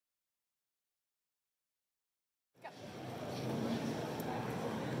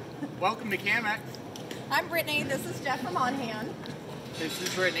Welcome to CAMEX. I'm Brittany. This is Jeff from OnHand. This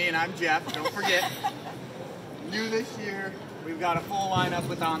is Brittany and I'm Jeff. Don't forget. New this year, we've got a full lineup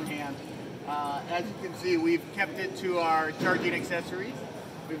with OnHand. As you can see, we've kept it to our charging accessories.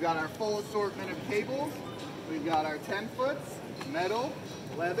 We've got our full assortment of cables. We've got our 10-foots, metal,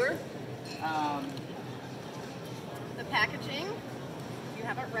 leather. The packaging, you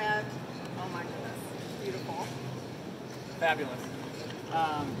have it red. Oh my goodness, beautiful. Fabulous.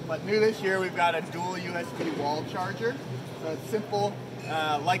 But new this year, we've got a dual USB wall charger. So it's simple,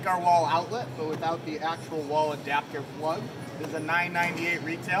 like our wall outlet, but without the actual wall adapter plug. This is a $9.98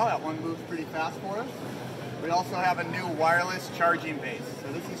 retail. That one moves pretty fast for us. We also have a new wireless charging base.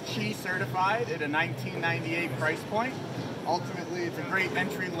 So this is Qi certified at a $19.98 price point. Ultimately, it's a great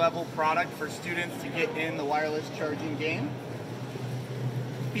entry-level product for students to get in the wireless charging game.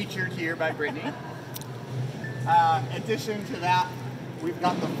 Featured here by Brittany. Addition to that, we've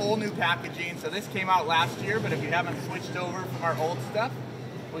got the full new packaging. So this came out last year, but if you haven't switched over from our old stuff,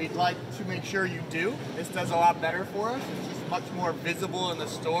 we'd like to make sure you do. This does a lot better for us. It's just much more visible in the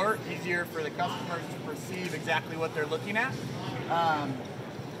store, easier for the customers to perceive exactly what they're looking at.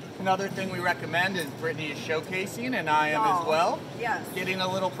 Another thing we recommend is Brittany is showcasing, and I am as well. Yes. Getting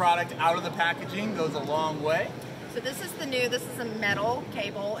a little product out of the packaging goes a long way. So this is the new, this is a metal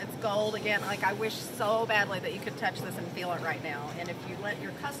cable. It's gold. Again, like I wish so badly that you could touch this and feel it right now. And if you let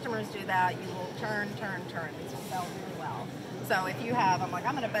your customers do that, you will turn. These will sell really well. So if you have, I'm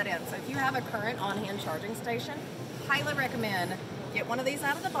going to butt in. So if you have a current on-hand charging station, highly recommend get one of these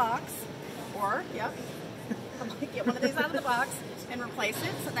out of the box, or, yep, get one of these out of the box and replace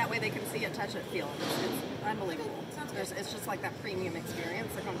it so that way they can see it, touch it, feel it. It's unbelievable. It's just like that premium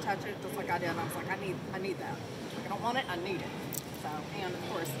experience. They're going to touch it just like I did, and I was like, I need that. I don't want it, I need it. So, and of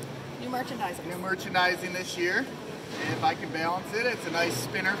course, new merchandising. New merchandising this year. And if I can balance it, it's a nice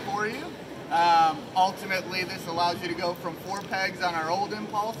spinner for you. Ultimately, this allows you to go from 4 pegs on our old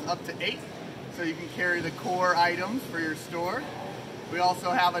Impulse up to 8. So you can carry the core items for your store. We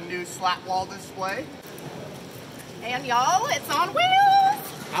also have a new slat wall display. And y'all, it's on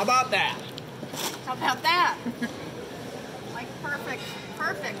wheels! How about that? How about that? Like perfect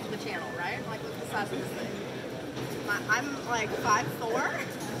for the channel, right? Like look at the size of this thing. I'm like 5'4",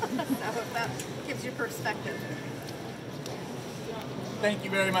 so that gives you perspective. Thank you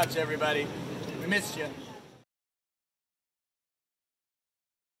very much, everybody. We missed you.